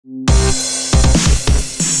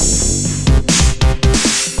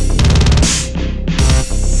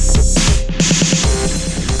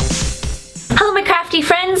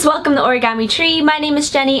welcome to Origami Tree. My name is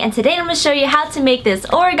Jenny and today I'm going to show you how to make this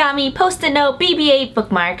Origami Post-it Note BB-8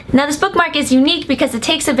 Bookmark. Now this bookmark is unique because it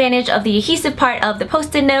takes advantage of the adhesive part of the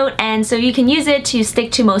Post-it Note, and so you can use it to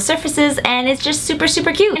stick to most surfaces, and it's just super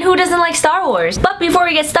cute. And who doesn't like Star Wars? But before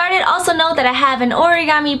we get started, also note that I have an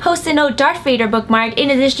Origami Post-it Note Darth Vader bookmark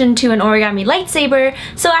in addition to an Origami lightsaber,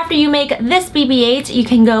 so after you make this BB-8 you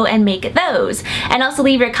can go and make those. And also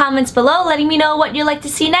leave your comments below letting me know what you'd like to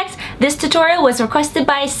see next. This tutorial was requested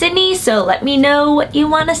by Sydney, so let me know what you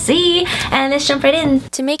want to see, and let's jump right in.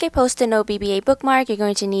 To make a Post-it Note BB-8 bookmark, you're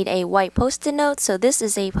going to need a white Post-it note, so this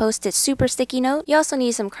is a Post-it super sticky note. You also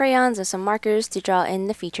need some crayons and some markers to draw in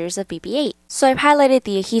the features of BB-8. So I've highlighted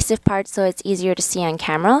the adhesive part so it's easier to see on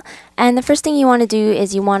camera, and the first thing you want to do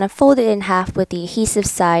is you want to fold it in half with the adhesive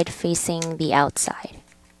side facing the outside.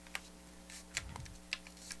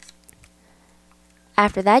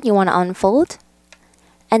 After that, you want to unfold,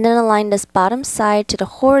 and then align this bottom side to the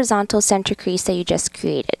horizontal center crease that you just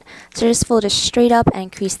created. So just fold it straight up and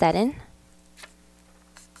crease that in.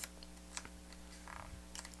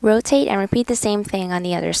 Rotate and repeat the same thing on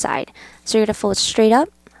the other side. So you're going to fold straight up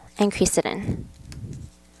and crease it in.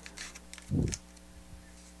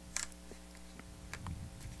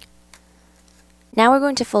 Now we're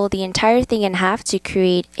going to fold the entire thing in half to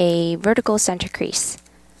create a vertical center crease.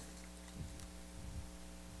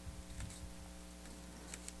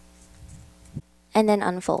 And then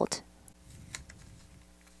unfold.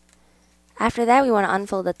 After that, we want to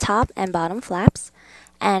unfold the top and bottom flaps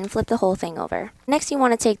and flip the whole thing over. Next, you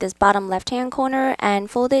want to take this bottom left-hand corner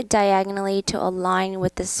and fold it diagonally to align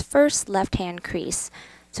with this first left-hand crease.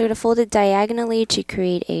 So we're going to fold it diagonally to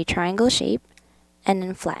create a triangle shape and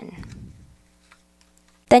then flatten.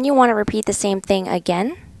 Then you want to repeat the same thing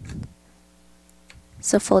again.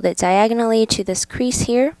 So fold it diagonally to this crease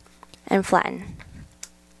here and flatten.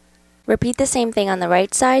 Repeat the same thing on the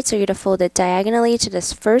right side, so you're going to fold it diagonally to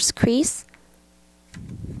this first crease,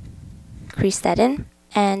 crease that in,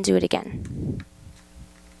 and do it again.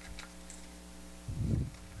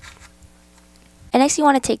 And next you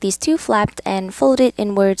want to take these two flaps and fold it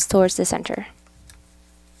inwards towards the center.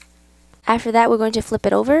 After that, we're going to flip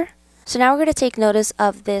it over. So now we're going to take notice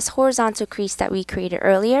of this horizontal crease that we created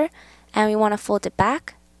earlier, and we want to fold it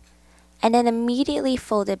back, and then immediately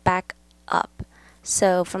fold it back up.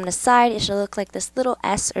 So from the side, it should look like this little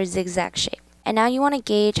S or zigzag shape. And now you want to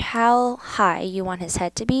gauge how high you want his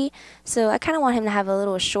head to be. So I kind of want him to have a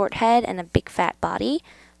little short head and a big fat body.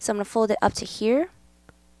 So I'm going to fold it up to here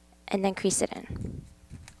and then crease it in.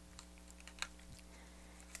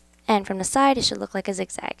 And from the side, it should look like a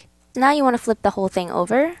zigzag. Now you want to flip the whole thing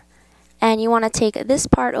over. And you want to take this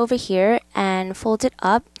part over here and fold it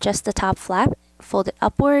up, just the top flap, fold it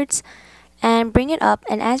upwards. And bring it up,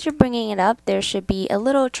 and as you're bringing it up, there should be a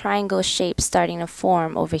little triangle shape starting to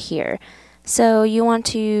form over here. So you want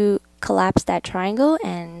to collapse that triangle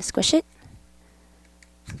and squish it.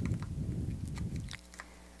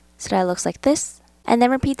 So that looks like this. And then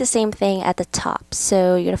repeat the same thing at the top.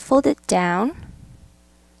 So you're going to fold it down,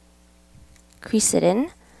 crease it in,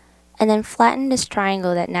 and then flatten this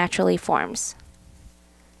triangle that naturally forms.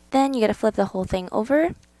 Then you're going to flip the whole thing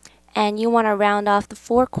over. And you want to round off the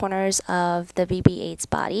four corners of the BB-8's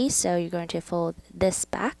body. So you're going to fold this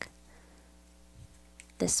back,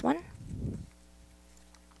 this one,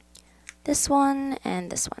 and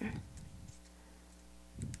this one.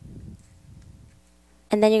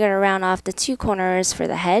 And then you're going to round off the two corners for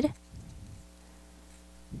the head.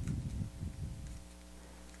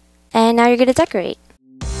 And now you're going to decorate.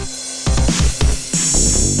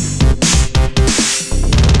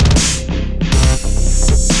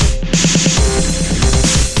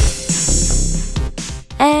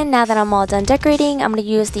 And now that I'm all done decorating, I'm going to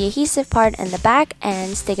use the adhesive part in the back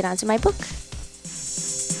and stick it onto my book.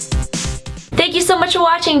 Thank you so much for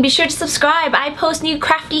watching. Be sure to subscribe. I post new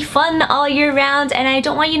crafty fun all year round and I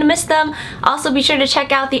don't want you to miss them. Also be sure to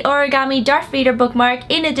check out the Origami Darth Vader bookmark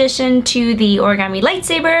in addition to the Origami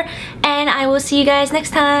lightsaber. And I will see you guys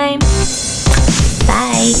next time.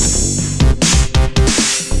 Bye.